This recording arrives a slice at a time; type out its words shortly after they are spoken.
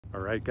All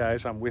right,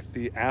 guys, I'm with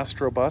the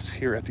AstroBus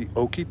here at the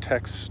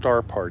Okie-Tex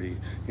Star Party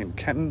in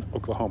Kenton,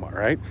 Oklahoma, all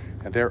right?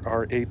 And there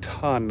are a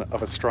ton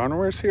of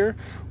astronomers here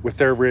with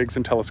their rigs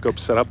and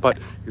telescopes set up, but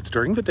it's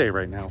during the day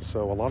right now,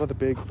 so a lot of the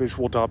big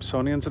visual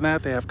Dobsonians and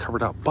that, they have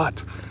covered up.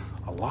 But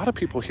a lot of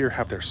people here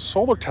have their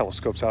solar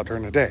telescopes out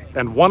during the day.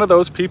 And one of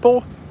those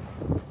people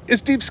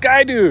is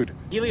DeepSkyDude.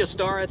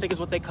 HelioStar, I think is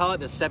what they call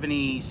it, the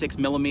 76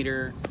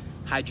 millimeter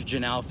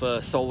hydrogen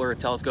alpha solar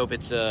telescope.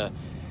 It's a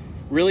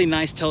really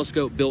nice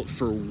telescope built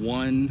for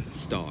one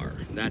star.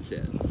 That's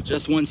it.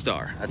 Just one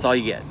star. That's all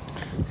you get.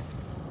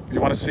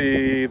 You want to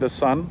see the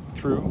sun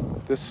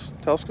through this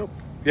telescope?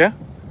 Yeah?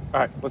 All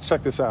right, let's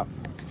check this out.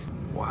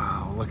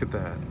 Wow, look at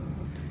that.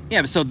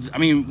 Yeah, so I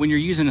mean, when you're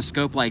using a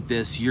scope like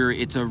this,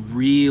 it's a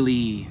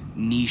really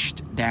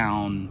niched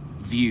down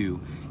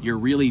view. You're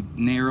really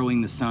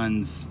narrowing the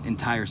sun's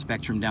entire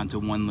spectrum down to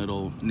one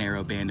little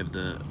narrow band of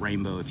the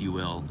rainbow, if you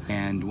will.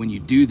 And when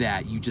you do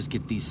that, you just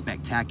get these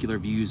spectacular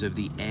views of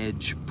the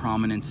edge,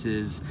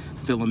 prominences,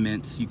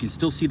 filaments. You can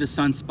still see the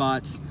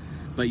sunspots,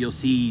 but you'll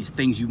see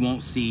things you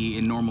won't see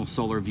in normal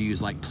solar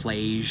views, like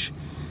plage,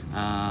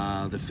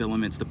 the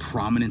filaments, the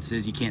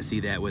prominences. You can't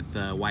see that with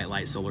white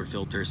light solar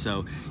filter.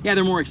 So yeah,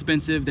 they're more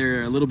expensive.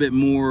 They're a little bit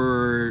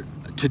more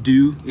to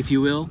do, if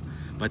you will,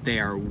 but they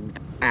are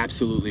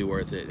absolutely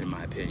worth it, in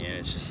my opinion.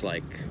 It's just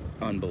like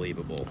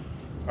unbelievable.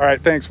 All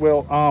right, thanks,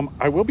 Will.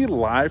 I will be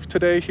live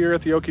today here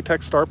at the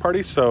Okie-Tex Star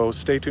Party, so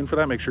stay tuned for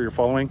that. Make sure you're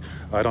following.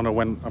 I don't know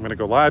when I'm gonna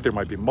go live. There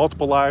might be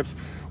multiple lives.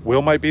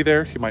 Will might be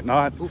there, he might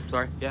not. Oops,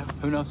 sorry, yeah,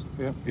 who knows?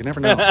 Yeah, you never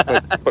know,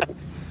 but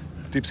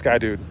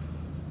DeepSkyDude.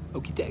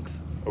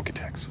 Okie-Tex.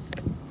 Okie-Tex.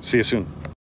 See you soon.